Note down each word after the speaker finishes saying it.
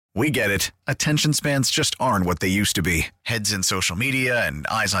We get it. Attention spans just aren't what they used to be. Heads in social media and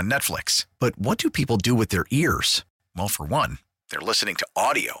eyes on Netflix. But what do people do with their ears? Well, for one, they're listening to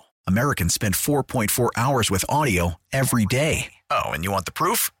audio. Americans spend 4.4 hours with audio every day. Oh, and you want the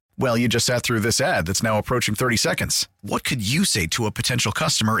proof? Well, you just sat through this ad that's now approaching 30 seconds. What could you say to a potential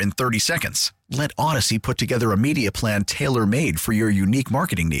customer in 30 seconds? Let Odyssey put together a media plan tailor-made for your unique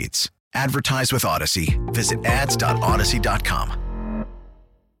marketing needs. Advertise with Odyssey. Visit ads.odyssey.com.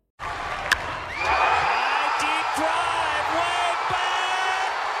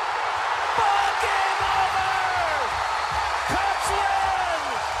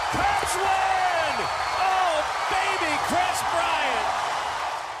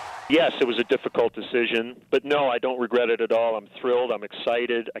 Yes, it was a difficult decision, but no, I don't regret it at all. I'm thrilled. I'm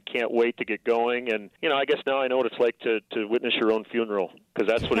excited. I can't wait to get going. And, I guess now I know what it's like to witness your own funeral, because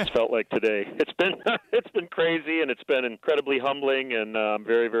that's what it's felt like today. It's been crazy, and it's been incredibly humbling, and I'm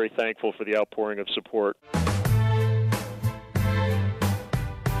very, very thankful for the outpouring of support.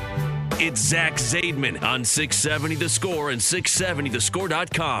 It's Zach Zaidman on 670 The Score and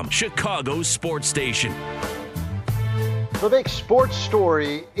 670thescore.com, Chicago's sports station. The big sports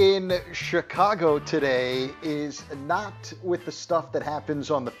story in Chicago today is not with the stuff that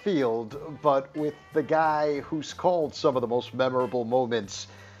happens on the field, but with the guy who's called some of the most memorable moments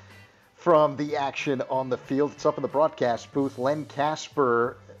from the action on the field. It's up in the broadcast booth. Len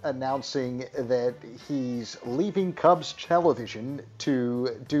Kasper announcing that he's leaving Cubs television to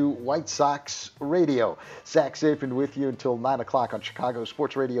do White Sox radio. Zach Zaidman with you until 9 o'clock on Chicago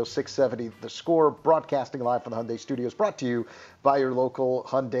Sports Radio 670 The Score, broadcasting live from the Hyundai Studios, brought to you by your local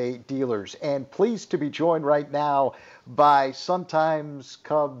Hyundai dealers. And pleased to be joined right now by Sun-Times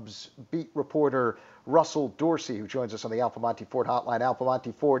Cubs beat reporter Russell Dorsey, who joins us on the Alpamonte Ford hotline.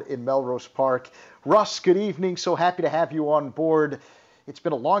 Alpamonte Ford in Melrose Park. Russ, good evening. So happy to have you on board. It's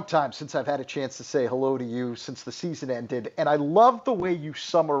been a long time since I've had a chance to say hello to you since the season ended, and I love the way you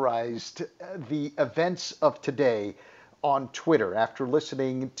summarized the events of today on Twitter after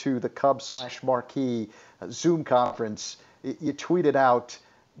listening to the Cubs/Marquee Zoom conference. You tweeted out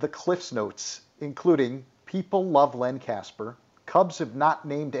the Cliffs Notes, including, "People love Len Kasper. Cubs have not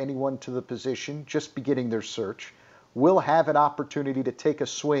named anyone to the position, just beginning their search. Will have an opportunity to take a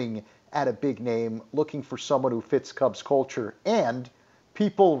swing at a big name, looking for someone who fits Cubs culture, and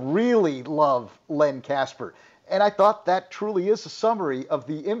people really love Len Kasper." And I thought that truly is a summary of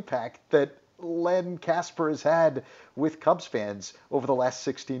the impact that Len Kasper has had with Cubs fans over the last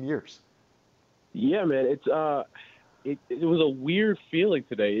 16 years. Yeah, man, it was a weird feeling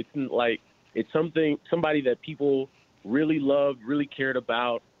today. It's somebody that people really loved, really cared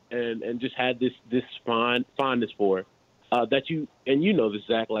about, and just had this fondness for. You know this,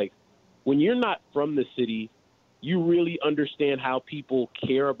 Zach, like when you're not from the city, you really understand how people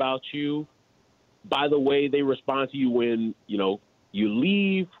care about you by the way they respond to you when, you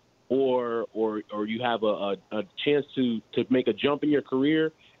leave or you have a chance to make a jump in your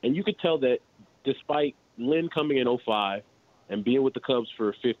career. And you could tell that despite Len coming in 2005 and being with the Cubs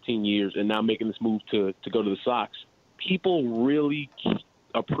for 15 years and now making this move to go to the Sox, people really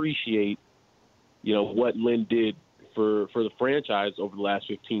appreciate, what Len did for the franchise over the last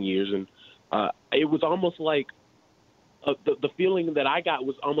 15 years. And it was almost like, the feeling that I got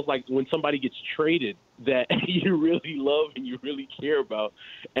was almost like when somebody gets traded that you really love and you really care about.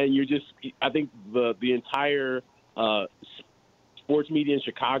 And I think the entire sports media in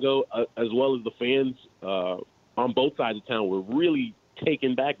Chicago, as well as the fans on both sides of town, were really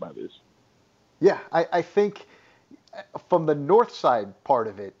taken back by this. Yeah, I think from the north side part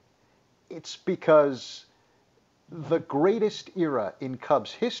of it, it's because the greatest era in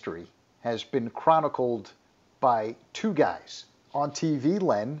Cubs history has been chronicled by two guys, on TV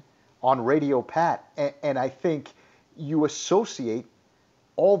Len, on radio Pat, and I think you associate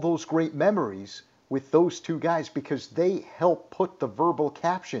all those great memories with those two guys because they help put the verbal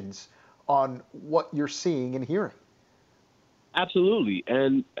captions on what you're seeing and hearing. Absolutely,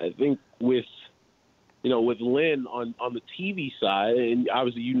 and I think with Len on the TV side, and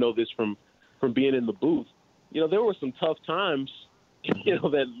obviously you know this from being in the booth, there were some tough times,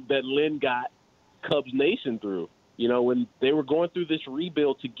 that Len got Cubs Nation through. When they were going through this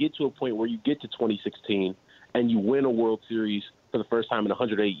rebuild to get to a point where you get to 2016 and you win a World Series for the first time in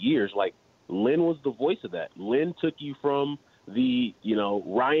 108 years, like Len was the voice of that. Len took you from the,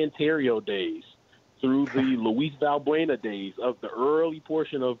 Ryan Theriot days through the Luis Valbuena days of the early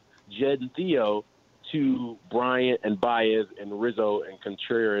portion of Jed and Theo to Bryant and Baez and Rizzo and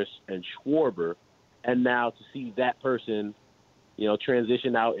Contreras and Schwarber. And now to see that person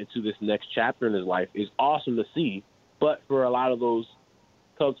transition out into this next chapter in his life is awesome to see. But for a lot of those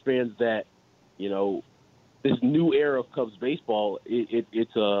Cubs fans that, this new era of Cubs baseball,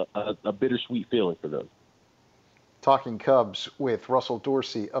 it's a bittersweet feeling for them. Talking Cubs with Russell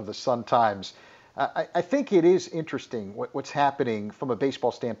Dorsey of the Sun-Times. I think it is interesting what's happening from a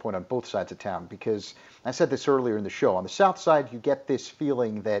baseball standpoint on both sides of town, because I said this earlier in the show. On the South side, you get this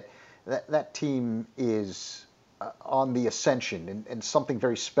feeling that team is on the ascension, and something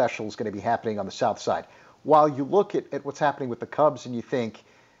very special is going to be happening on the South side. While you look at what's happening with the Cubs and you think,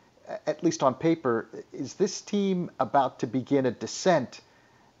 at least on paper, is this team about to begin a descent?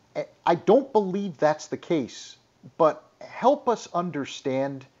 I don't believe that's the case, but help us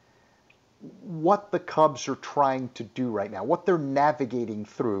understand what the Cubs are trying to do right now, what they're navigating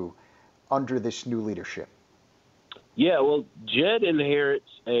through under this new leadership. Yeah, well, Jed inherits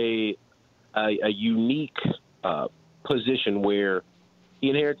a unique position where he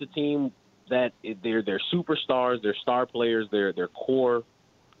inherits a team that they're superstars, they're star players, they're core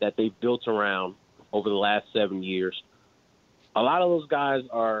that they've built around over the last 7 years. A lot of those guys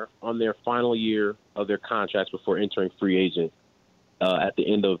are on their final year of their contracts before entering free agent at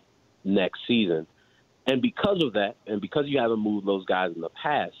the end of next season. And because of that, and because you haven't moved those guys in the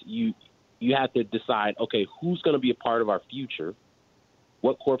past, you have to decide, okay, who's going to be a part of our future?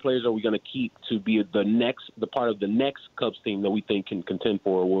 What core players are we going to keep to be the part of the next Cubs team that we think can contend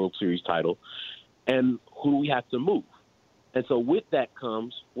for a World Series title? And who do we have to move? And so with that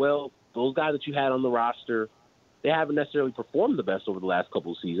comes, well, those guys that you had on the roster, they haven't necessarily performed the best over the last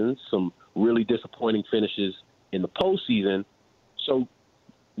couple of seasons, some really disappointing finishes in the postseason. So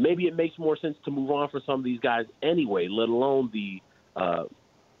maybe it makes more sense to move on for some of these guys anyway, let alone the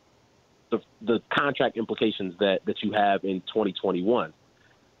contract implications that you have in 2021.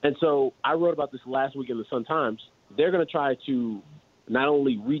 And so I wrote about this last week in the Sun-Times. They're going to try to not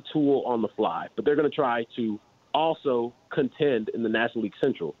only retool on the fly, but they're going to try to also contend in the National League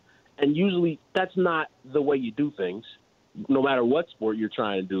Central. And usually that's not the way you do things, no matter what sport you're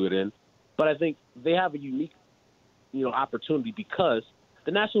trying to do it in. But I think they have a unique, opportunity because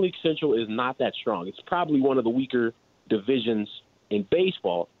the National League Central is not that strong. It's probably one of the weaker divisions in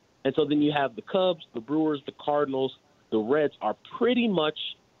baseball. And so then you have the Cubs, the Brewers, the Cardinals, the Reds are pretty much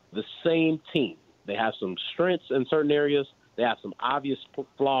the same team. They have some strengths in certain areas. They have some obvious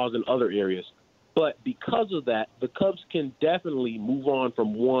flaws in other areas. But because of that, the Cubs can definitely move on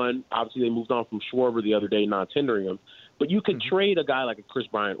from one. Obviously, they moved on from Schwarber the other day, not tendering him. But you could trade a guy like a Chris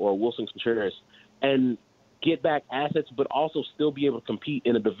Bryant or a Wilson Contreras and get back assets, but also still be able to compete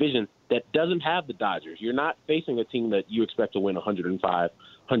in a division that doesn't have the Dodgers. You're not facing a team that you expect to win 105,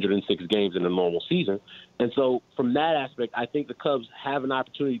 106 games in a normal season. And so from that aspect, I think the Cubs have an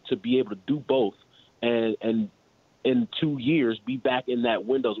opportunity to be able to do both and in 2 years be back in that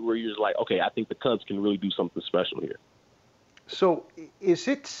window where you're just like, okay, I think the Cubs can really do something special here. So is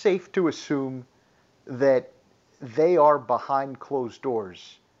it safe to assume that they are behind closed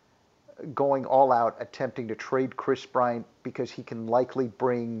doors going all out attempting to trade Chris Bryant because he can likely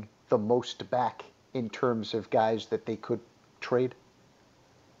bring the most back in terms of guys that they could trade?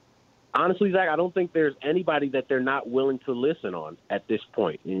 Honestly, Zach, I don't think there's anybody that they're not willing to listen on at this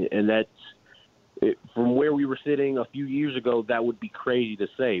point. And that's from where we were sitting a few years ago, that would be crazy to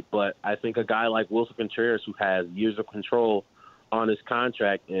say. But I think a guy like Wilson Contreras, who has years of control on his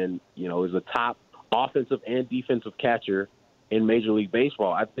contract and, is a top offensive and defensive catcher in Major League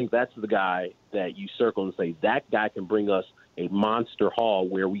Baseball, I think that's the guy that you circle and say, that guy can bring us a monster haul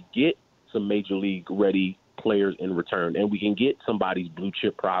where we get some Major League-ready players in return, and we can get somebody's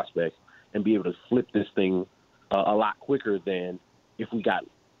blue-chip prospects and be able to flip this thing a lot quicker than if we got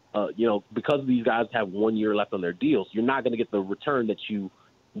because these guys have 1 year left on their deals, you're not going to get the return that you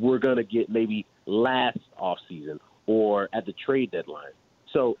were going to get maybe last offseason or at the trade deadline.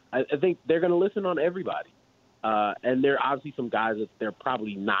 So I think they're going to listen on everybody. And there are obviously some guys that they're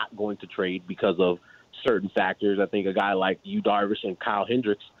probably not going to trade because of certain factors. I think a guy like Yu Darvish and Kyle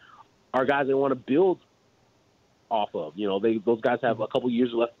Hendricks are guys they want to build off of. Those guys have a couple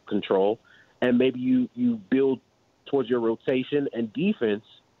years left of control, and maybe you build towards your rotation and defense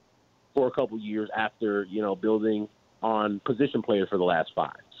for a couple years after, building on position players for the last 5.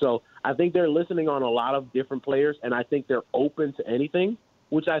 So I think they're listening on a lot of different players, and I think they're open to anything,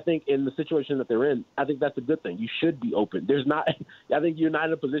 which I think in the situation that they're in, I think that's a good thing. You should be open. I think you're not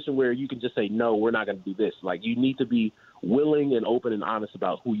in a position where you can just say, no, we're not going to do this. Like, you need to be willing and open and honest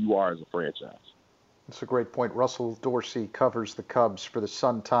about who you are as a franchise. That's a great point. Russell Dorsey covers the Cubs for the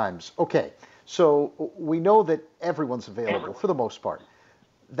Sun-Times. Okay, so we know that everyone's available for the most part.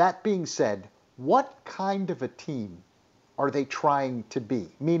 That being said, what kind of a team are they trying to be?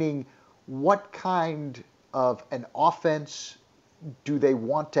 Meaning, what kind of an offense do they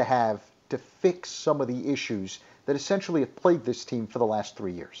want to have to fix some of the issues that essentially have plagued this team for the last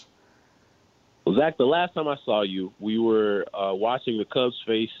 3 years? Well, Zach, the last time I saw you, we were watching the Cubs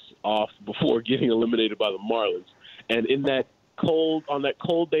face off before getting eliminated by the Marlins. And on that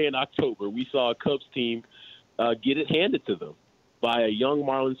cold day in October, we saw a Cubs team get it handed to them by a young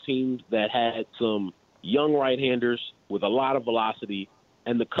Marlins team that had some young right-handers with a lot of velocity,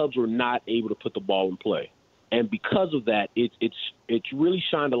 and the Cubs were not able to put the ball in play. And because of that, it's really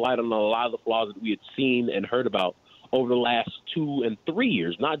shined a light on a lot of the flaws that we had seen and heard about over the last 2 and 3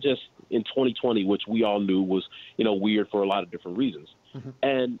 years, not just in 2020, which we all knew was, weird for a lot of different reasons. Mm-hmm.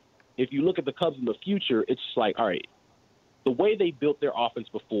 And if you look at the Cubs in the future, it's just like, all right, the way they built their offense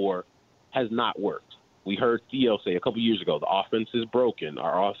before has not worked. We heard Theo say a couple years ago, the offense is broken.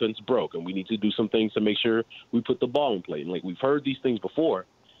 Our offense broke, and we need to do some things to make sure we put the ball in play. And we've heard these things before,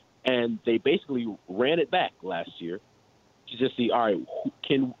 and they basically ran it back last year to just see, all right,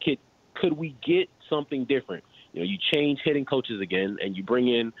 could we get something different? You change hitting coaches again, and you bring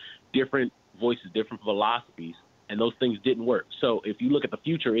in different voices, different philosophies, and those things didn't work. So if you look at the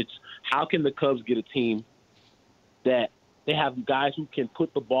future, it's how can the Cubs get a team that they have guys who can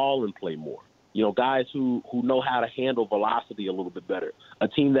put the ball in play more, guys who know how to handle velocity a little bit better, a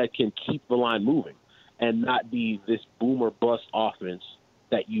team that can keep the line moving and not be this boom or bust offense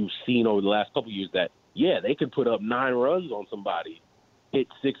that you've seen over the last couple of years that, they can put up 9 runs on somebody, hit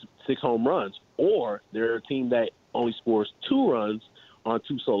six home runs, or they're a team that only scores 2 runs on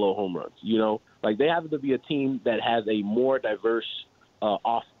 2 solo home runs. They have to be a team that has a more diverse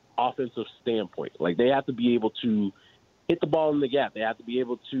offensive standpoint. They have to be able to hit the ball in the gap. They have to be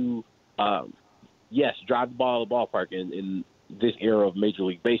able to, drive the ball out of the ballpark. In this era of Major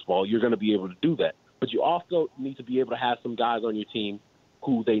League Baseball, you're going to be able to do that. But you also need to be able to have some guys on your team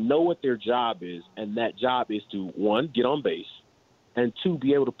who they know what their job is, and that job is to, 1, get on base, and 2,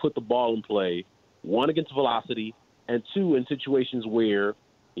 be able to put the ball in play, 1, against velocity, and 2, in situations where,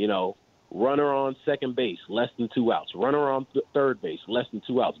 runner on second base, less than 2 outs, runner on third base, less than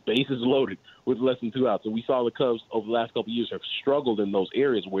 2 outs, bases loaded with less than 2 outs. And we saw the Cubs over the last couple of years have struggled in those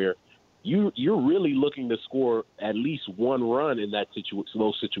areas where you're really looking to score at least 1 run in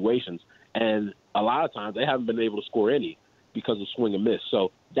those situations. And a lot of times they haven't been able to score any because of swing and miss.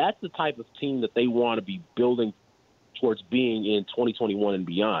 So that's the type of team that they want to be building towards being in 2021 and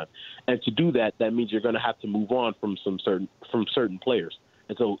beyond. And to do that, that means you're going to have to move on from certain players.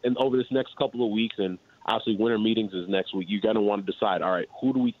 And so over this next couple of weeks, and obviously winter meetings is next week, you're going to want to decide, all right,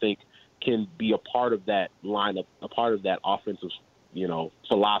 who do we think can be a part of that lineup, a part of that offensive,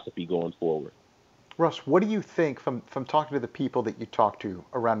 philosophy going forward? Russ, what do you think from talking to the people that you talk to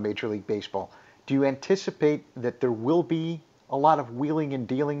around Major League Baseball? Do you anticipate that there will be a lot of wheeling and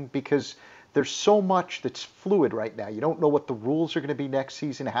dealing? Because there's so much that's fluid right now. You don't know what the rules are going to be next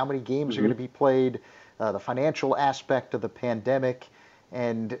season, how many games are going to be played, the financial aspect of the pandemic.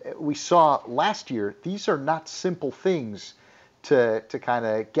 And we saw last year, these are not simple things to kind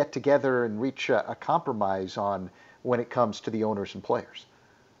of get together and reach a compromise on when it comes to the owners and players.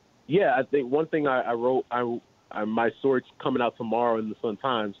 Yeah, I think one thing I wrote, my story's coming out tomorrow in the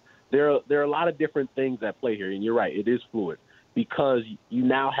Sun-Times. There are a lot of different things at play here, and you're right, it is fluid. Because you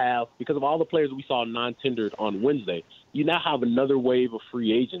now have, because of all the players we saw non-tendered on Wednesday, you now have another wave of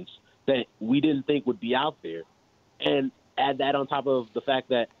free agents that we didn't think would be out there. And add that on top of the fact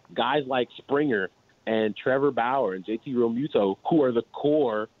that guys like Springer and Trevor Bauer and JT Realmuto, who are the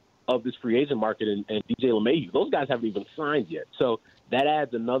core of this free agent market, and DJ LeMahieu, those guys haven't even signed yet. So that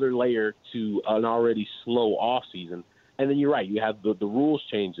adds another layer to an already slow offseason. And then you're right, you have the rules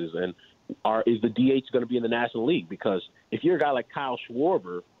changes, and is the DH going to be in the National League? Because if you're a guy like Kyle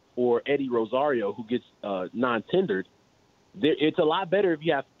Schwarber or Eddie Rosario who gets non-tendered, it's a lot better if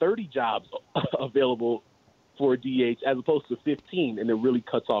you have 30 jobs available for a DH as opposed to 15, and it really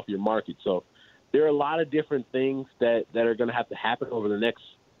cuts off your market. So there are a lot of different things that are going to have to happen over the next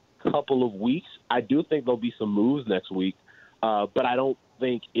couple of weeks. I do think there'll be some moves next week, but I don't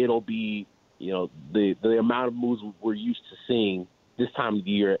think it'll be the amount of moves we're used to seeing this time of the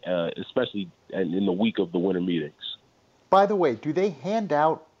year, especially in the week of the winter meetings. By the way, do they hand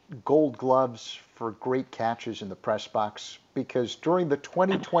out gold gloves for great catches in the press box? Because during the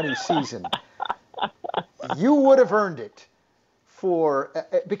 2020 season, you would have earned it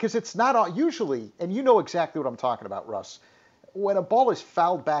because it's not usually, and you know exactly what I'm talking about, Russ, when a ball is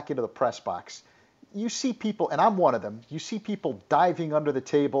fouled back into the press box, you see people, and I'm one of them, you see people diving under the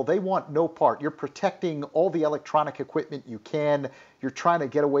table. They want no part. You're protecting all the electronic equipment you can. You're trying to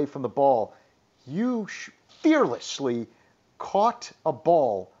get away from the ball. You fearlessly caught a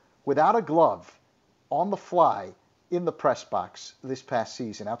ball without a glove on the fly in the press box this past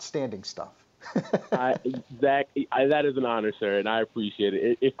season. Outstanding stuff. Zach, that is an honor, sir, and I appreciate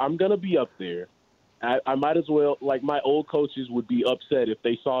it. If I'm going to be up there, I might as well, like my old coaches would be upset if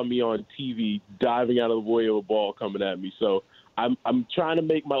they saw me on TV diving out of the void of a ball coming at me. So I'm trying to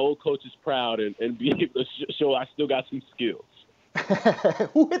make my old coaches proud and be able to show I still got some skills.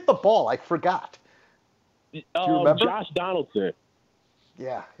 Who hit the ball? I forgot. Do you remember? Josh Donaldson.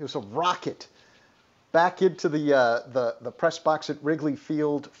 Yeah, it was a rocket. Back into the press box at Wrigley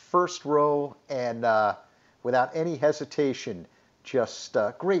Field, first row, and without any hesitation, just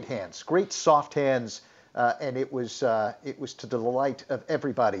great hands, great soft hands, and it was to the delight of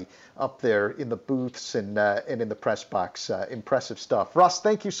everybody up there in the booths and in the press box. Impressive stuff. Russ,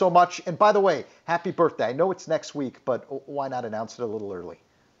 thank you so much. And by the way, happy birthday. I know it's next week, but why not announce it a little early?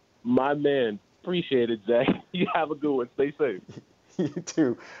 My man, appreciate it, Zach. You have a good one. Stay safe. You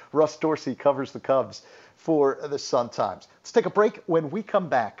too. Russ Dorsey covers the Cubs for the Sun-Times. Let's take a break. When we come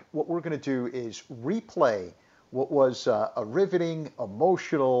back, what we're going to do is replay what was a riveting,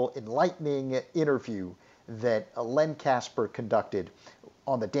 emotional, enlightening interview that Len Kasper conducted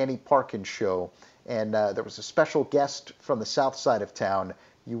on the Danny Parkins Show. And there was a special guest from the south side of town.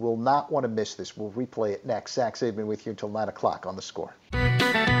 You will not want to miss this. We'll replay it next. Zach Zaidman with you until 9 o'clock on The Score.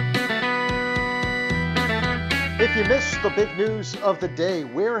 If you missed the big news of the day,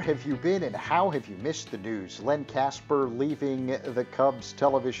 where have you been and how have you missed the news? Len Kasper leaving the Cubs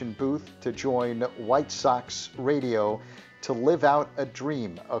television booth to join White Sox radio to live out a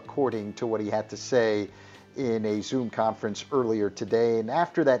dream, according to what he had to say in a Zoom conference earlier today. And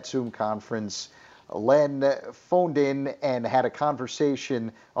after that Zoom conference, Len phoned in and had a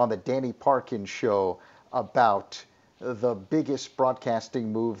conversation on the Danny Parkins Show about the biggest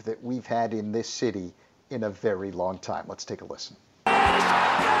broadcasting move that we've had in this city in a very long time. Let's take a listen.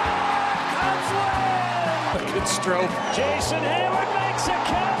 Good stroke. Jason Hayward makes a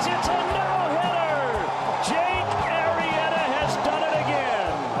catch. It's a no-hitter. Jake Arrieta has done it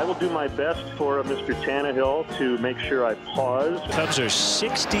again. I will do my best for Mr. Tannehill to make sure I pause. Cubs are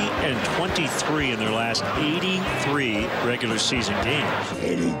 60-23 in their last 83 regular season games.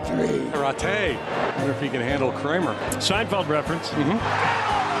 83. Karate. I wonder if he can handle Kramer. Seinfeld reference. Mm-hmm.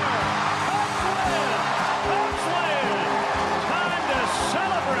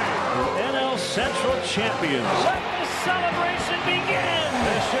 Central champions. Let the celebration begin.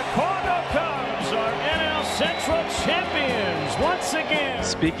 The Chicago Cubs are NL Central champions once again.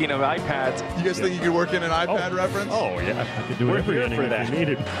 Speaking of iPads, you guys think you could work in an iPad reference? Oh yeah, I could do every inning if you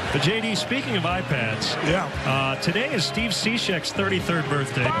needed. But JD, speaking of iPads, today is Steve Cishek's 33rd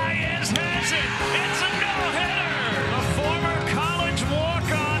birthday. Baez has it. It's a no-hitter. A former college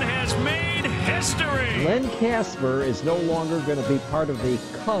walk-on has made history. Len Kasper is no longer going to be part of the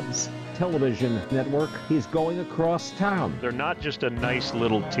Cubs television network. He's going across town. They're not just a nice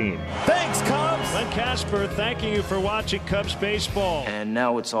little team. Thanks, Cubs! Len Kasper, thanking you for watching Cubs baseball. And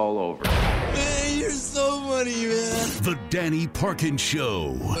now it's all over. Man, you're so funny, man. The Danny Parkins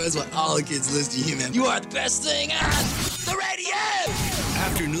Show. That's why all the kids listen to you, man. You are the best thing on the radio!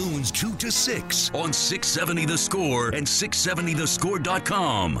 Afternoons 2 to 6 on 670 The Score and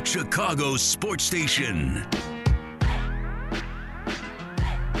 670thescore.com. Chicago's sports station.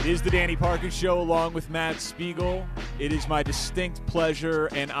 It is the Danny Parkins Show along with Matt Spiegel. It is my distinct pleasure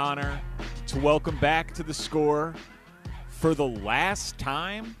and honor to welcome back to The Score for the last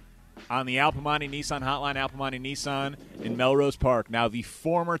time on the Alpamani Nissan Hotline, Alpamani Nissan in Melrose Park. Now the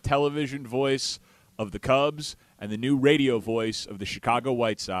former television voice of the Cubs and the new radio voice of the Chicago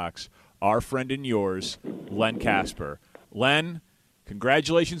White Sox, our friend and yours, Len Kasper. Len,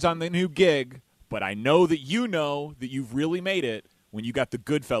 congratulations on the new gig, but I know that you've really made it when you got the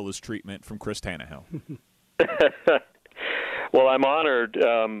Goodfellas treatment from Chris Tannehill. Well, I'm honored.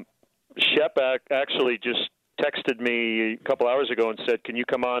 Shep actually just texted me a couple hours ago and said, can you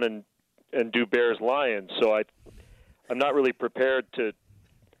come on and do Bears-Lions? So I'm not really prepared to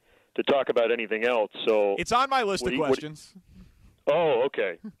talk about anything else. So it's on my list of questions. Oh,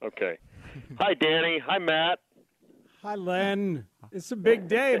 okay. Hi, Danny. Hi, Matt. Hi, Len. It's a big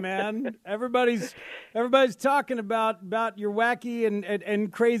day, man. Everybody's talking about your wacky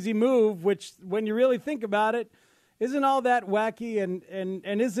and crazy move, which, when you really think about it, isn't all that wacky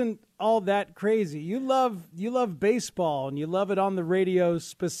and isn't all that crazy. You love baseball, and you love it on the radio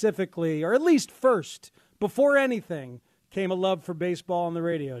specifically, or at least first, before anything, came a love for baseball on the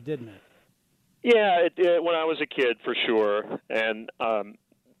radio, didn't it? Yeah, when I was a kid, for sure. And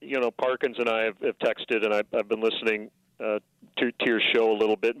Parkins and I have texted, and I've been listening to your show a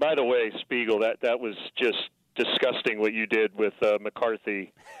little bit. By the way, Spiegel, that was just disgusting what you did with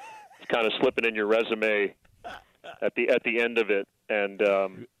McCarthy. It's kind of slipping in your resume at the end of it. And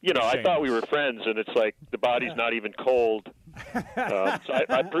I thought we were friends, and it's like the body's not even cold. So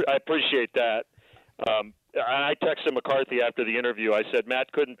I appreciate that. I texted McCarthy after the interview. I said,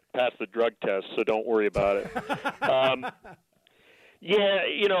 Matt couldn't pass the drug test, so don't worry about it.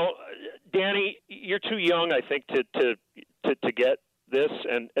 Danny, you're too young, I think, to get this,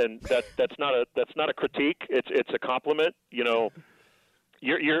 and that's not a critique. It's a compliment. You're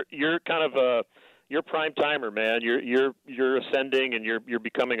kind of you're prime timer, man. You're ascending, and you're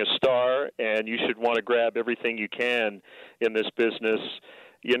becoming a star, and you should want to grab everything you can in this business.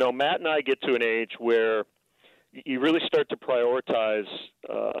 Matt and I get to an age where you really start to prioritize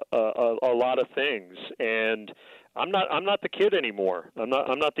a lot of things, and I'm not the kid anymore. I'm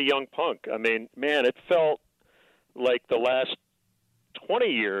not the young punk. I mean, man, it felt like the last 20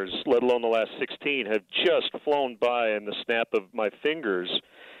 years, let alone the last 16, have just flown by in the snap of my fingers.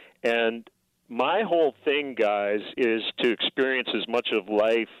 And my whole thing, guys, is to experience as much of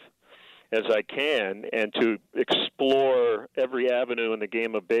life as I can and to explore every avenue in the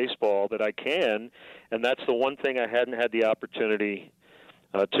game of baseball that I can. And that's the one thing I hadn't had the opportunity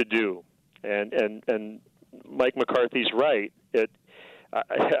to do. And Mike McCarthy's right.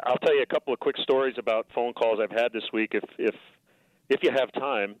 I'll tell you a couple of quick stories about phone calls I've had this week if you have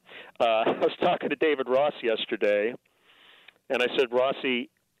time. I was talking to David Ross yesterday, and I said, Rossi,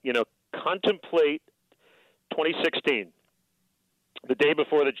 contemplate 2016. The day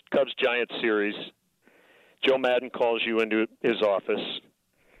before the Cubs-Giants series, Joe Madden calls you into his office,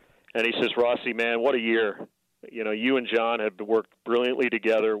 and he says, Rossi, man, what a year. You and John have worked brilliantly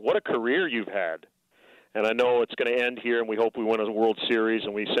together. What a career you've had. And I know it's going to end here, and we hope we win a World Series,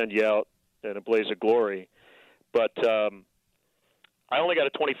 and we send you out in a blaze of glory. But I only got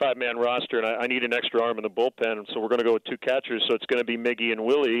a 25-man roster, and I need an extra arm in the bullpen, so we're going to go with 2 catchers, so it's going to be Miggy and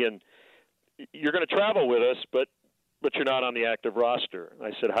Willie, and you're going to travel with us, but you're not on the active roster. I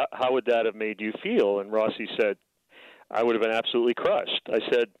said, how would that have made you feel? And Rossi said, I would have been absolutely crushed. I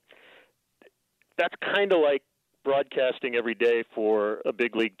said, that's kind of like broadcasting every day for a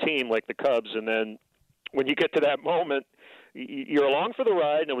big league team like the Cubs, and then when you get to that moment, you're along for the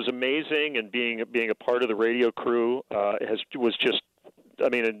ride, and it was amazing, and being a part of the radio crew was just, I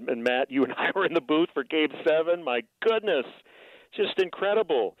mean, and Matt, you and I were in the booth for Game 7. My goodness, just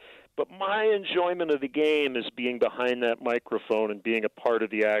incredible. But my enjoyment of the game is being behind that microphone and being a part of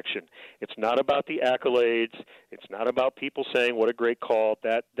the action. It's not about the accolades. It's not about people saying what a great call.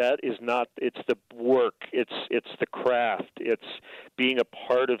 That is not. It's the work. It's the craft. It's being a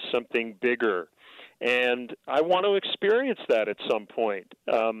part of something bigger. And I want to experience that at some point.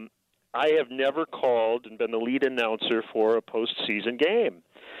 I have never called and been the lead announcer for a postseason game.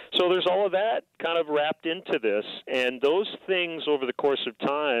 So there's all of that kind of wrapped into this, and those things over the course of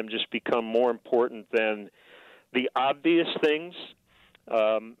time just become more important than the obvious things.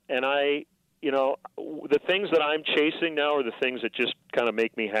 And the things that I'm chasing now are the things that just kind of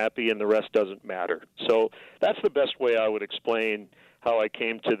make me happy, and the rest doesn't matter. So that's the best way I would explain how I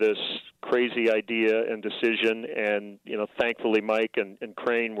came to this crazy idea and decision. And, thankfully Mike and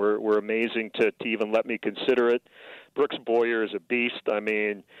Crane were amazing to even let me consider it. Brooks Boyer is a beast. I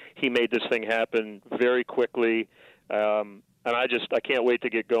mean, he made this thing happen very quickly. And I can't wait to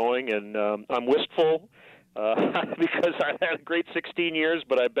get going. And I'm wistful because I had a great 16 years,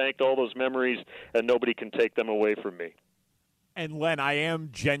 but I banked all those memories, and nobody can take them away from me. And, Len, I am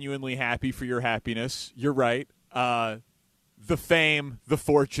genuinely happy for your happiness. You're right. The fame, the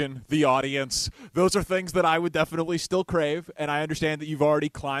fortune, the audience, those are things that I would definitely still crave, and I understand that you've already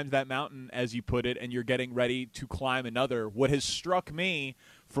climbed that mountain, as you put it, and you're getting ready to climb another. What has struck me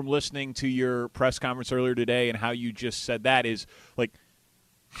from listening to your press conference earlier today and how you just said that is, like,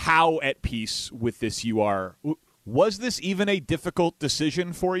 how at peace with this you are. Was this even a difficult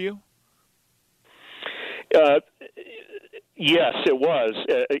decision for you? Yes, it was.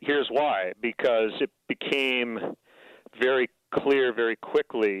 Here's why. Because it became very clear very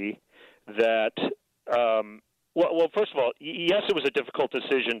quickly that, well, first of all, yes, it was a difficult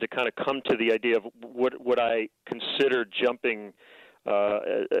decision to kind of come to the idea of what I considered jumping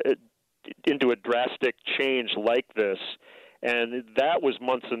into a drastic change like this. And that was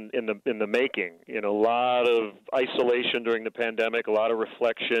months in the making. A lot of isolation during the pandemic, a lot of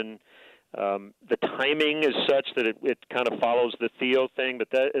reflection. The timing is such that it kind of follows the Theo thing, but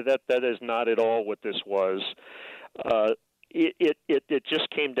that is not at all what this was. It just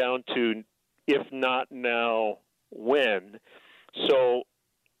came down to, if not now, when. So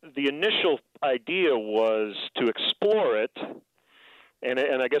the initial idea was to explore it, and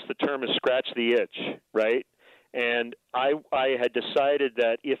I guess the term is scratch the itch, right? And I had decided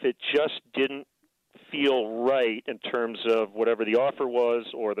that if it just didn't feel right in terms of whatever the offer was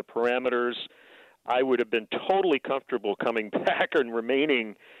or the parameters, I would have been totally comfortable coming back and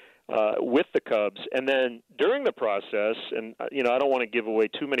remaining with the Cubs. And then during the process, and I don't want to give away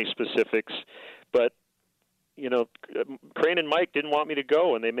too many specifics, but Crane and Mike didn't want me to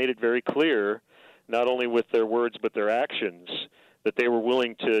go, and they made it very clear, not only with their words but their actions, that they were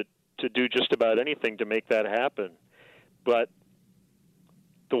willing to do just about anything to make that happen. But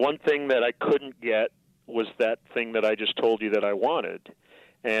the one thing that I couldn't get was that thing that I just told you that I wanted.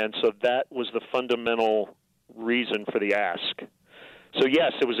 And so that was the fundamental reason for the ask. So,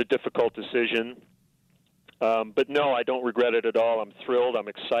 yes, it was a difficult decision. But, no, I don't regret it at all. I'm thrilled. I'm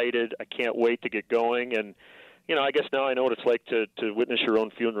excited. I can't wait to get going. And, I guess now I know what it's like to witness your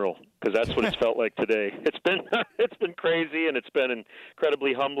own funeral, because that's what it's felt like today. It's been crazy, and it's been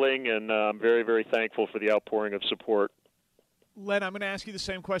incredibly humbling, and I'm very, very thankful for the outpouring of support. Len, I'm going to ask you the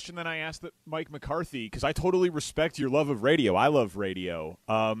same question that I asked Mike McCarthy, because I totally respect your love of radio. I love radio.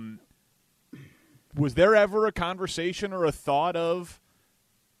 Was there ever a conversation or a thought of,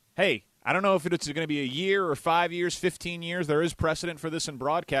 hey, I don't know if it's going to be a year or 5 years, 15 years. There is precedent for this in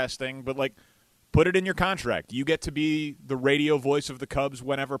broadcasting, but, put it in your contract. You get to be the radio voice of the Cubs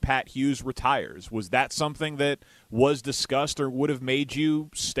whenever Pat Hughes retires. Was that something that was discussed or would have made you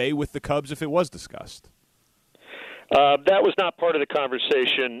stay with the Cubs if it was discussed? That was not part of the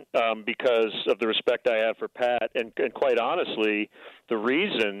conversation because of the respect I have for Pat. And quite honestly, the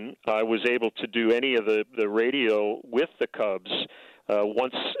reason I was able to do any of the radio with the Cubs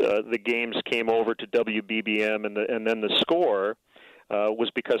once the games came over to WBBM and then the Score was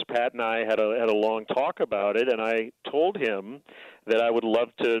because Pat and I had a long talk about it, and I told him that I would love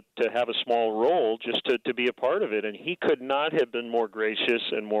to have a small role just to be a part of it. And he could not have been more gracious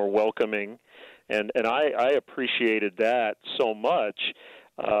and more welcoming. And I appreciated that so much.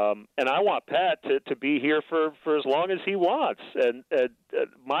 And I want Pat to be here for as long as he wants. And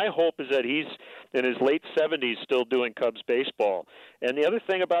my hope is that he's in his late 70s still doing Cubs baseball. And the other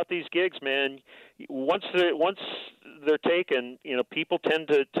thing about these gigs, man, once they're taken, people tend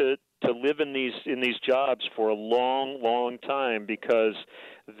to live in these jobs for a long, long time because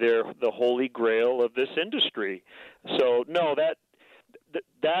they're the holy grail of this industry. So, no,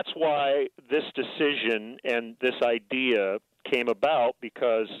 that's why this decision and this idea came about,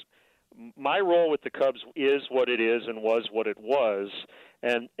 because my role with the Cubs is what it is and was what it was,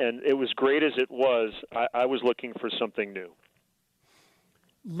 and it was great as it was. I was looking for something new.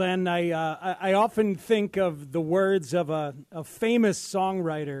 Len, I often think of the words of a famous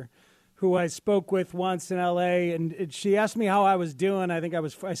songwriter who I spoke with once in L.A., and she asked me how I was doing.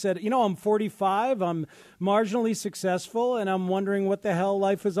 I said, I'm 45, I'm marginally successful, and I'm wondering what the hell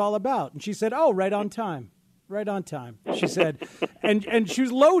life is all about. And she said, oh, right on time. Right on time, she said. and she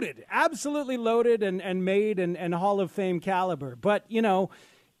was loaded, absolutely loaded and made and Hall of Fame caliber. But,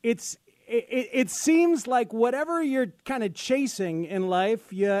 it seems like whatever you're kind of chasing in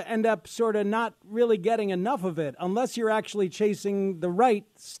life, you end up sort of not really getting enough of it unless you're actually chasing the right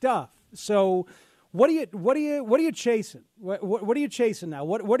stuff. So what are you chasing? What are you chasing now?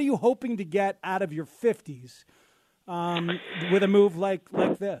 What are you hoping to get out of your 50s with a move like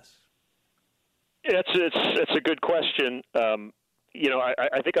this? It's a good question.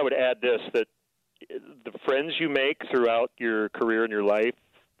 I think I would add this, that the friends you make throughout your career and your life,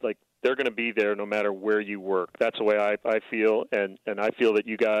 they're going to be there no matter where you work. That's the way I feel, and I feel that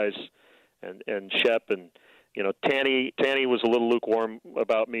you guys and Shep and Tanny was a little lukewarm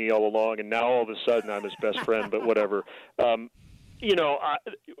about me all along, and now all of a sudden I'm his best friend. But whatever,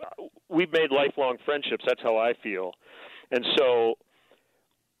 we've made lifelong friendships. That's how I feel, and so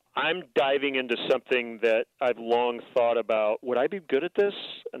I'm diving into something that I've long thought about. Would I be good at this?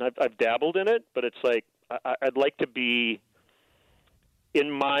 And I've dabbled in it, but it's like I'd like to be,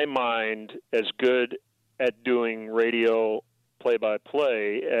 in my mind, as good at doing radio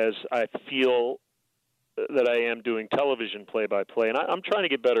play-by-play as I feel that I am doing television play-by-play. And I'm trying to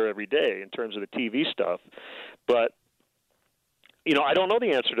get better every day in terms of the TV stuff. But, I don't know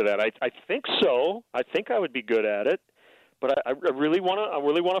the answer to that. I think so. I think I would be good at it. But I really want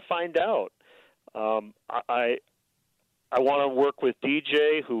to find out. I want to work with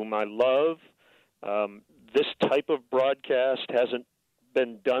DJ, whom I love. This type of broadcast hasn't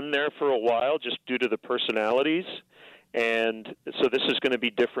been done there for a while, just due to the personalities, and so this is going to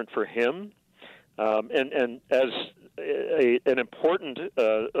be different for him. And as an important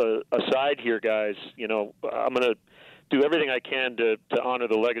aside here, guys, I'm going to do everything I can to honor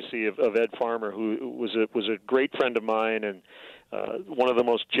the legacy of Ed Farmer, who was a great friend of mine and one of the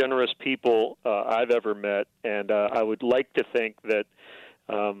most generous people I've ever met. And I would like to think that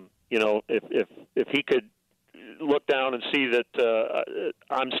if he could look down and see that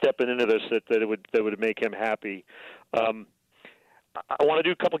I'm stepping into this, that would make him happy. I want to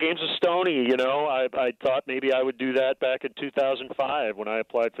do a couple games of Stoney. I thought maybe I would do that back in 2005 when I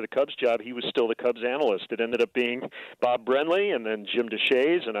applied for the Cubs job. He was still the Cubs analyst. It ended up being Bob Brenly and then Jim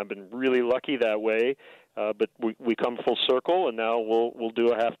Deshaies, and I've been really lucky that way. But we come full circle, and now we'll do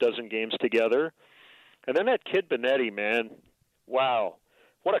a half dozen games together. And then that kid Benetti, man, wow,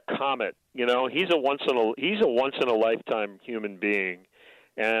 what a comet! He's a once in a lifetime human being,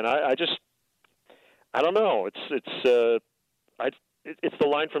 and I don't know. It's the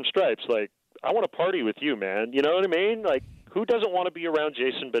line from Stripes, like, I want to party with you, man. You know what I mean? Like, who doesn't want to be around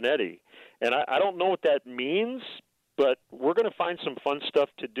Jason Benetti? And I don't know what that means, but we're going to find some fun stuff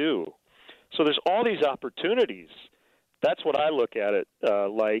to do. So there's all these opportunities. That's what I look at it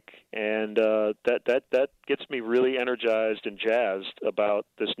like, and that gets me really energized and jazzed about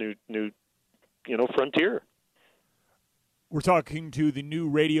this new frontier. We're talking to the new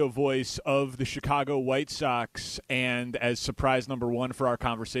radio voice of the Chicago White Sox, and as surprise number one for our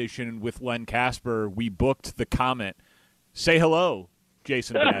conversation with Len Kasper, we booked the Comet. Say hello,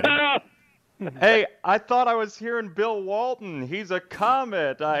 Jason Benetti. Hey, I thought I was hearing Bill Walton. He's a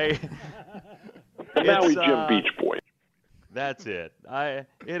Comet. Now he's Jim Beach Boy. That's it.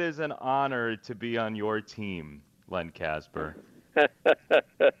 It is an honor to be on your team, Len Kasper.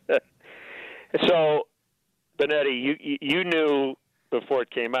 So, Benetti, you knew before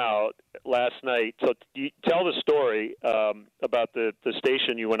it came out last night. So you tell the story about the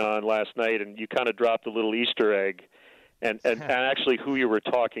station you went on last night, and you kind of dropped a little Easter egg, and actually who you were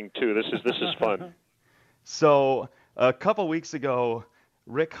talking to. This is fun. So a couple weeks ago,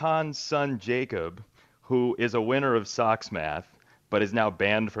 Rick Hahn's son Jacob, who is a winner of Sox Math, but is now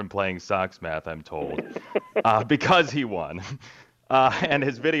banned from playing Sox Math, I'm told, because he won, and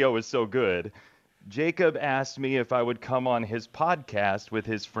his video was so good. Jacob asked me if I would come on his podcast with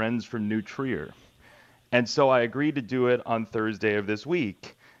his friends from New Trier. And so I agreed to do it on Thursday of this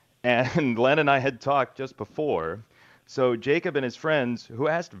week. And Len and I had talked just before. So Jacob and his friends, who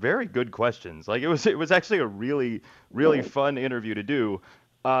asked very good questions, like it was actually a really, really fun interview to do.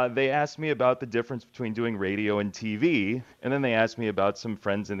 They asked me about the difference between doing radio and TV. And then they asked me about some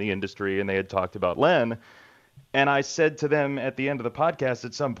friends in the industry, and they had talked about Len. And I said to them at the end of the podcast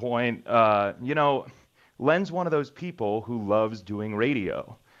at some point, Len's one of those people who loves doing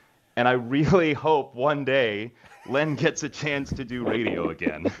radio. And I really hope one day Len gets a chance to do radio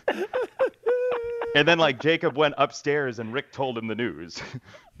again. And then, Jacob went upstairs and Rick told him the news.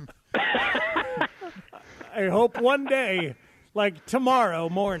 I hope one day, tomorrow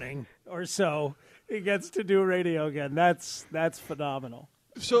morning or so, he gets to do radio again. That's phenomenal.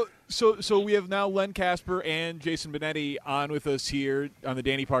 So we have now Len Kasper and Jason Benetti on with us here on the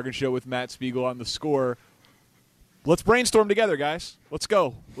Danny Parkins Show with Matt Spiegel on The Score. Let's brainstorm together, guys. Let's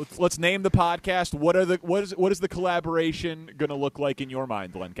go. Let's name the podcast. What is the collaboration going to look like in your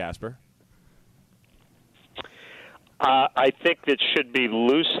mind, Len Kasper? I think it should be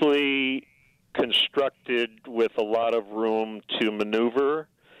loosely constructed with a lot of room to maneuver.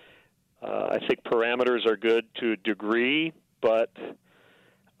 I think parameters are good to a degree, but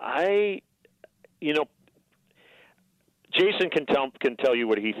Jason can tell you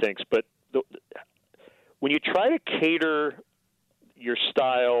what he thinks, but when you try to cater your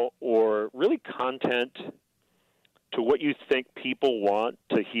style or really content to what you think people want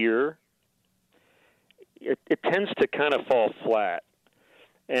to hear, it tends to kind of fall flat.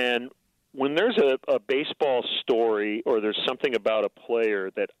 And when there's a baseball story or there's something about a player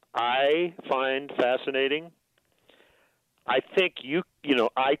that I find fascinating, I think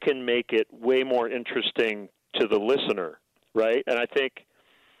I can make it way more interesting to the listener, right? And I think,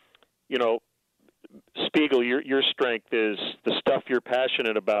 Spiegel, your strength is the stuff you're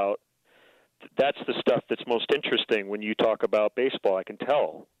passionate about. That's the stuff that's most interesting when you talk about baseball. I can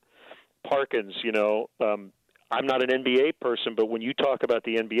tell. Parkins, I'm not an NBA person, but when you talk about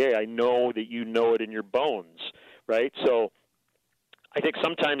the NBA, I know that you know it in your bones, right? So I think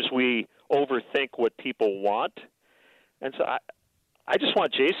sometimes we overthink what people want. And so I just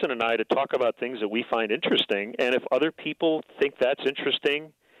want Jason and I to talk about things that we find interesting. And if other people think that's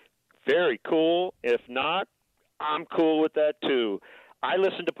interesting, very cool. If not, I'm cool with that too. I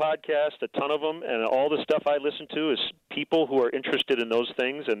listen to podcasts, a ton of them, and all the stuff I listen to is people who are interested in those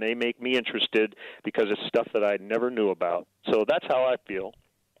things, and they make me interested because it's stuff that I never knew about. So that's how I feel.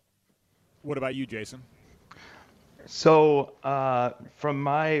 What about you, Jason? So from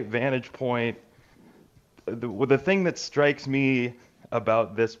my vantage point, the thing that strikes me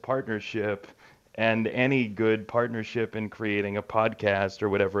about this partnership And any good partnership in creating a podcast or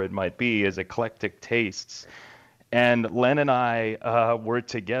whatever it might be is eclectic tastes. And Len and I were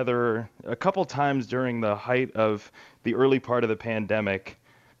together a couple times during the height of the early part of the pandemic.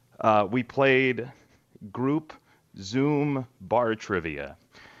 We played group Zoom bar trivia.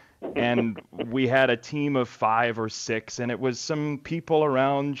 And we had a team of 5 or 6, and it was some people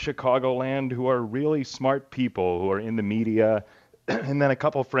around Chicagoland who are really smart people who are in the media, and then a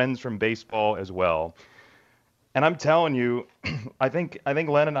couple friends from baseball as well. And I'm telling you, I think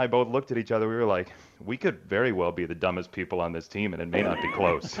Len and I both looked at each other. We were like, we could very well be the dumbest people on this team, and it may not be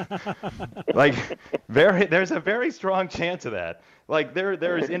close. There's a very strong chance of that. Like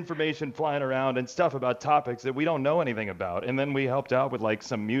there is information flying around and stuff about topics that we don't know anything about. And then we helped out with like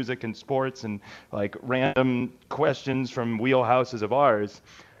some music and sports and like random questions from wheelhouses of ours.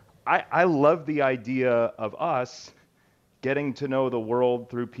 I love the idea of us getting to know the world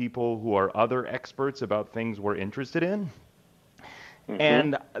through people who are other experts about things we're interested in. Mm-hmm.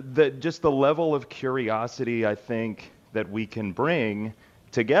 And just the level of curiosity I think that we can bring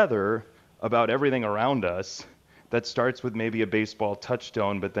together about everything around us that starts with maybe a baseball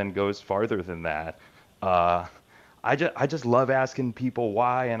touchstone but then goes farther than that. I just love asking people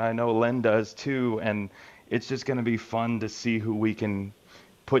why, and I know Len does too, and it's just going to be fun to see who we can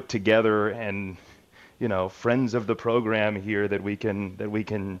put together and friends of the program here that we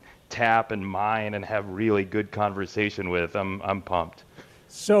can tap and mine and have really good conversation with. I'm pumped.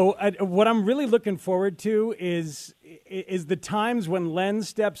 So what I'm really looking forward to is the times when Len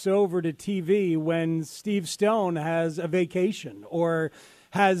steps over to TV when Steve Stone has a vacation or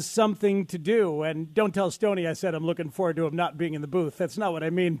has something to do. And don't tell Stoney I said I'm looking forward to him not being in the booth. That's not what I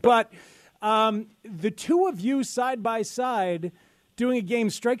mean. But the two of you side by side doing a game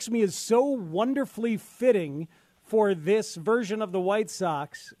strikes me as so wonderfully fitting for this version of the White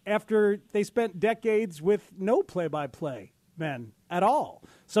Sox after they spent decades with no play-by-play men at all.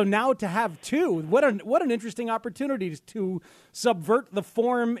 So now to have two, what an interesting opportunity to subvert the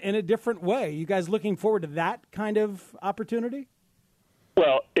form in a different way. You guys looking forward to that kind of opportunity?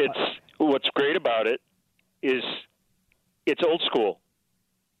 Well, what's great about it is it's old school.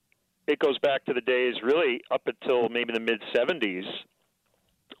 It goes back to the days really up until maybe the mid-'70s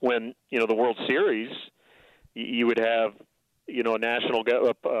when, the World Series, you would have, a national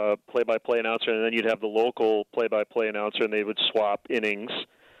play-by-play announcer, and then you'd have the local play-by-play announcer, and they would swap innings.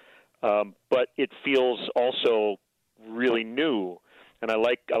 But it feels also really new, and I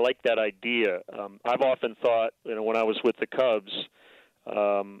like that idea. I've often thought, when I was with the Cubs,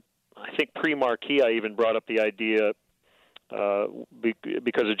 I think pre-Marquee I even brought up the idea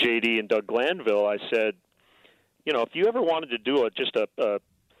because of JD and Doug Glanville. I said, if you ever wanted to do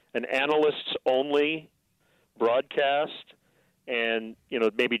an analysts only broadcast, and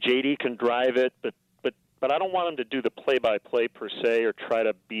maybe JD can drive it, but I don't want him to do the play-by-play per se or try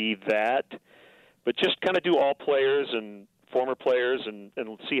to be that, but just kind of do all players and former players and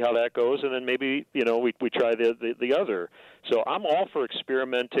see how that goes, and then maybe we try the other. So I'm all for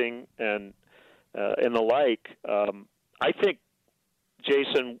experimenting and the like. I think,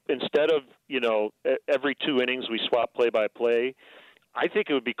 Jason, instead of every 2 innings we swap play-by-play, I think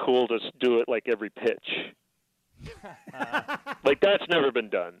it would be cool to do it like every pitch. Like that's never been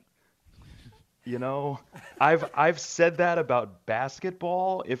done. I've said that about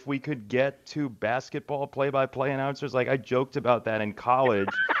basketball. If we could get 2 basketball play-by-play announcers, like I joked about that in college,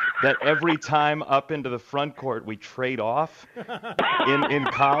 that every time up into the front court we trade off in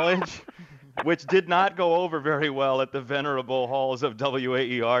college, which did not go over very well at the venerable halls of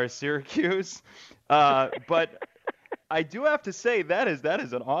WAER Syracuse. But I do have to say that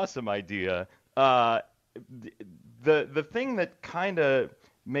is an awesome idea. The thing that kind of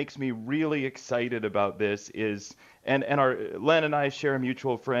makes me really excited about this is, and our Len and I share a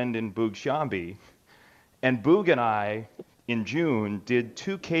mutual friend in Boog Shambi, and Boog and I in June did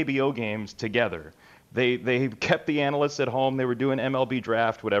 2 KBO games together. They kept the analysts at home. They were doing MLB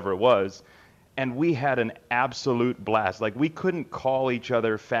draft, whatever it was, and we had an absolute blast. Like we couldn't call each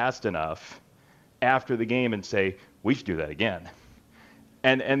other fast enough after the game and say, we should do that again.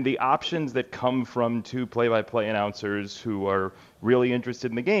 And the options that come from 2 play-by-play announcers who are really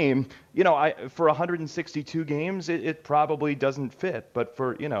interested in the game, for 162 games, it probably doesn't fit. But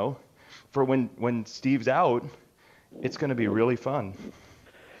for when Steve's out, it's going to be really fun.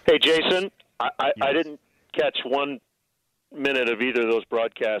 Hey, Jason, I didn't catch 1 minute of either of those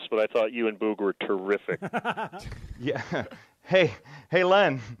broadcasts, but I thought you and Boog were terrific. Yeah. Hey,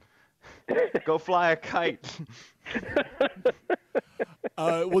 Len, go fly a kite.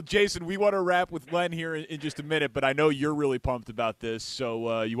 Well, Jason, we want to wrap with Len here in just a minute, but I know you're really pumped about this.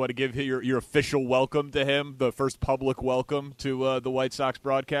 So you want to give your official welcome to him, the first public welcome to the White Sox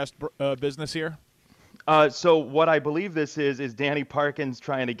broadcast business here? So what I believe this is Danny Parkins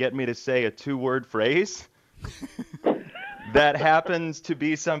trying to get me to say a 2-word phrase. That happens to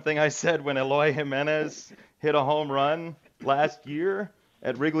be something I said when Eloy Jimenez hit a home run last year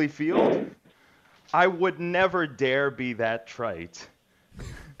at Wrigley Field. I would never dare be that trite.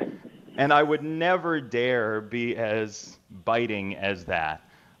 And I would never dare be as biting as that.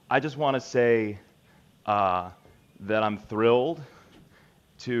 I just want to say that I'm thrilled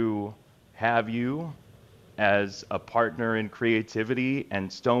to have you as a partner in creativity,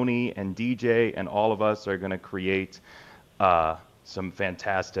 and Stoney and DJ and all of us are going to create some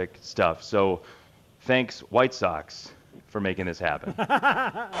fantastic stuff. So thanks, White Sox, for making this happen.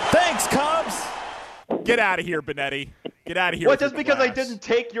 Thanks, Cubs! Get out of here, Benetti. Get out of here. What, just because I didn't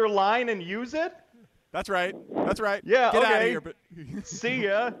take your line and use it? That's right. That's right. Yeah, Get okay. out of here. See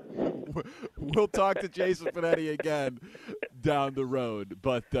ya. We'll talk to Jason Benetti again down the road.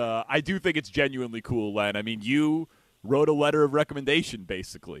 But I do think it's genuinely cool, Len. I mean, you wrote a letter of recommendation,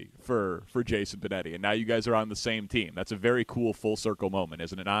 basically, for Jason Benetti, and now you guys are on the same team. That's a very cool full circle moment,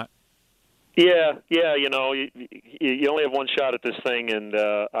 isn't it not? Yeah. You know, you only have one shot at this thing, and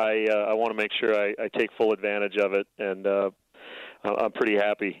I want to make sure I take full advantage of it, and I'm pretty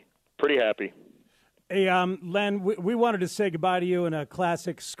happy. Hey, Len, we wanted to say goodbye to you in a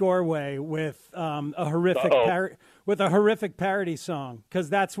classic Score way with a horrific parody song, because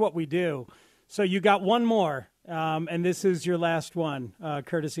that's what we do. So you got one more, and this is your last one,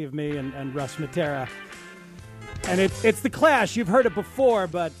 courtesy of me and Russ Matera. And it's The Clash. You've heard it before,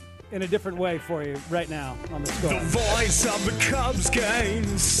 but in a different way for you right now on the Score. The voice of the Cubs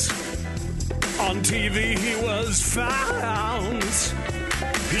games. On TV he was found.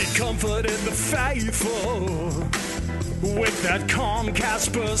 He comforted the faithful with that calm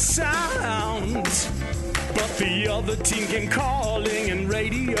Casper sound. But the other team came calling, and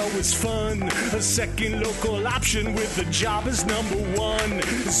radio is fun. A second local option with the job as number one.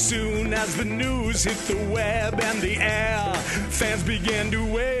 As soon as the news hit the web and the air, fans began to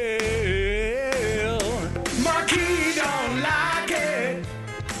wail. Marquee don't like it.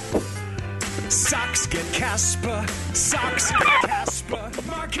 Sox get Casper. Sox get Casper.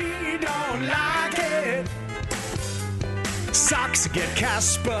 Marquee don't like it. Sox get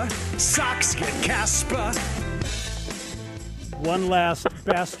Casper. Sox get Casper. One last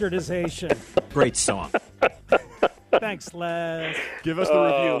bastardization. Great song. Thanks, Les. Give us the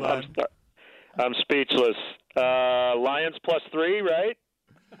review, Len. I'm speechless. Lions +3, right?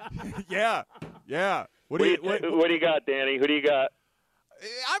 Yeah. What do you got, Danny? Who do you got?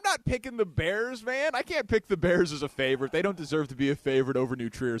 I'm not picking the Bears, man. I can't pick the Bears as a favorite. They don't deserve to be a favorite over New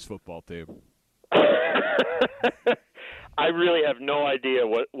Trier's football team. I really have no idea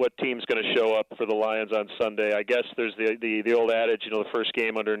what team's going to show up for the Lions on Sunday. I guess there's the old adage, the first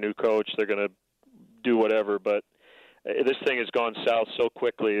game under a new coach, they're going to do whatever. But this thing has gone south so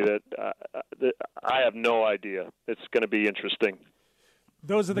quickly that I have no idea. It's going to be interesting.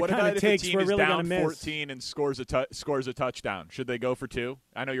 Those are the kind of takes we're really going to miss. What if a team is down 14 and scores a touchdown? Should they go for 2?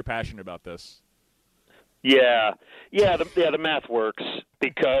 I know you're passionate about this. Yeah. The math works,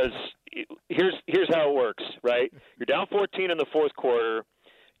 because here's how it works, right? You're down 14 in the fourth quarter.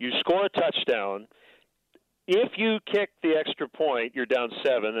 You score a touchdown. If you kick the extra point, you're down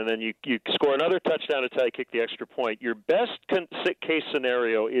 7, and then you score another touchdown until you kick the extra point. Your best case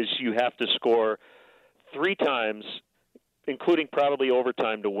scenario is you have to score 3 times, including probably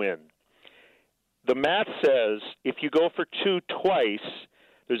overtime, to win. The math says if you go for 2 twice,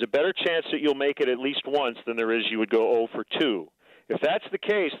 there's a better chance that you'll make it at least once than there is you would go 0 for 2. If that's the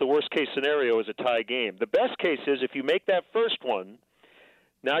case, the worst-case scenario is a tie game. The best case is if you make that first one,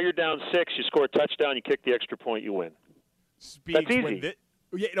 now you're down 6, you score a touchdown, you kick the extra point, you win. Speaks, that's easy.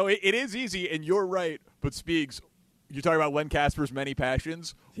 It is easy, and you're right. But, Speaks, you're talking about Len Casper's many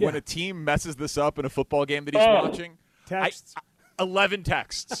passions. Yeah. When a team messes this up in a football game that he's watching, texts. 11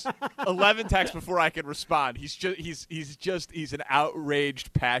 texts. 11 texts before I can respond. He's an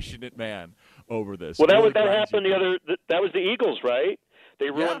outraged, passionate man over this. Well, that happened that was the Eagles, right? They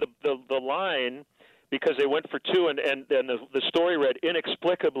ruined the line because they went for 2, and the story read,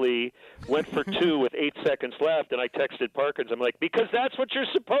 inexplicably went for 2 with 8 seconds left, and I texted Parkins. I'm like, because that's what you're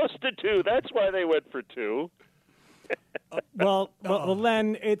supposed to do. That's why they went for 2. Well,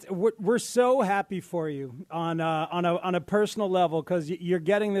 Len, we're so happy for you on a personal level, because you're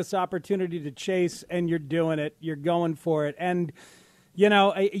getting this opportunity to chase, and you're doing it. You're going for it, and You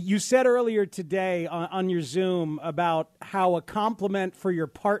know, you said earlier today on your Zoom about how a compliment for your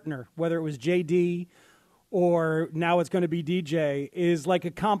partner, whether it was JD or now it's going to be DJ, is like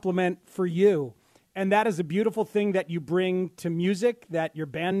a compliment for you. And that is a beautiful thing that you bring to music, that your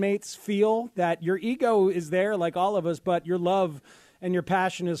bandmates feel, that your ego is there like all of us, but your love and your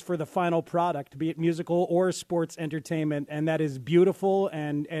passion is for the final product, be it musical or sports entertainment. And that is beautiful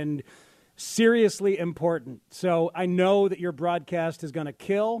and seriously important. So I know that your broadcast is going to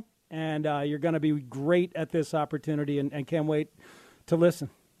kill, and you're going to be great at this opportunity, and can't wait to listen.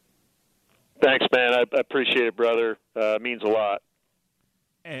 Thanks, man. I appreciate it, brother. It means a lot.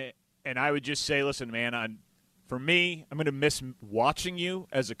 And I would just say, listen, man, for me, I'm going to miss watching you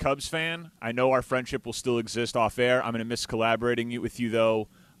as a Cubs fan. I know our friendship will still exist off air. I'm going to miss collaborating with you, though,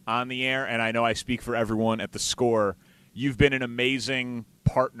 on the air, and I know I speak for everyone at the Score. You've been an amazing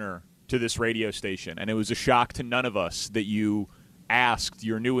partner to this radio station, and it was a shock to none of us that you asked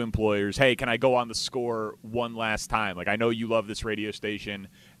your new employers, hey, can I go on the Score one last time? Like, I know you love this radio station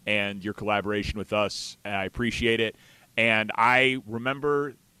and your collaboration with us, and I appreciate it. And I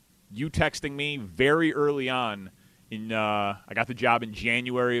remember you texting me very early on I got the job in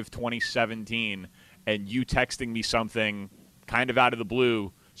January of 2017, and you texting me something kind of out of the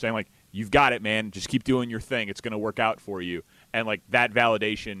blue saying, like, you've got it, man. Just keep doing your thing. It's going to work out for you. And, like, that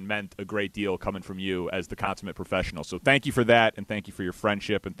validation meant a great deal coming from you as the consummate professional. So thank you for that, and thank you for your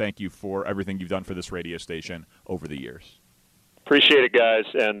friendship, and thank you for everything you've done for this radio station over the years. Appreciate it, guys.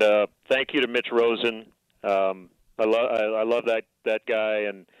 And thank you to Mitch Rosen. I love that guy,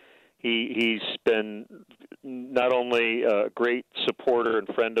 and he's been not only a great supporter and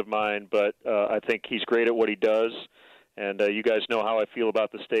friend of mine, but I think he's great at what he does. And you guys know how I feel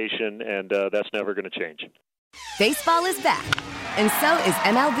about the station, and that's never going to change. Baseball is back, and so is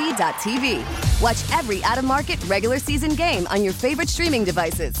MLB.tv. Watch every out-of-market regular season game on your favorite streaming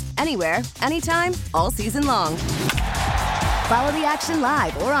devices, anywhere, anytime, all season long. Follow the action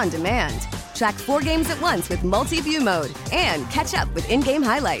live or on demand. Track 4 games at once with multi-view mode and catch up with in-game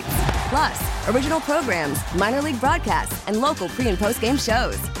highlights. Plus, original programs, minor league broadcasts, and local pre- and post-game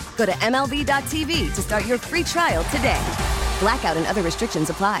shows. Go to MLB.tv to start your free trial today. Blackout and other restrictions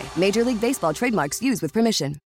apply. Major League Baseball trademarks used with permission.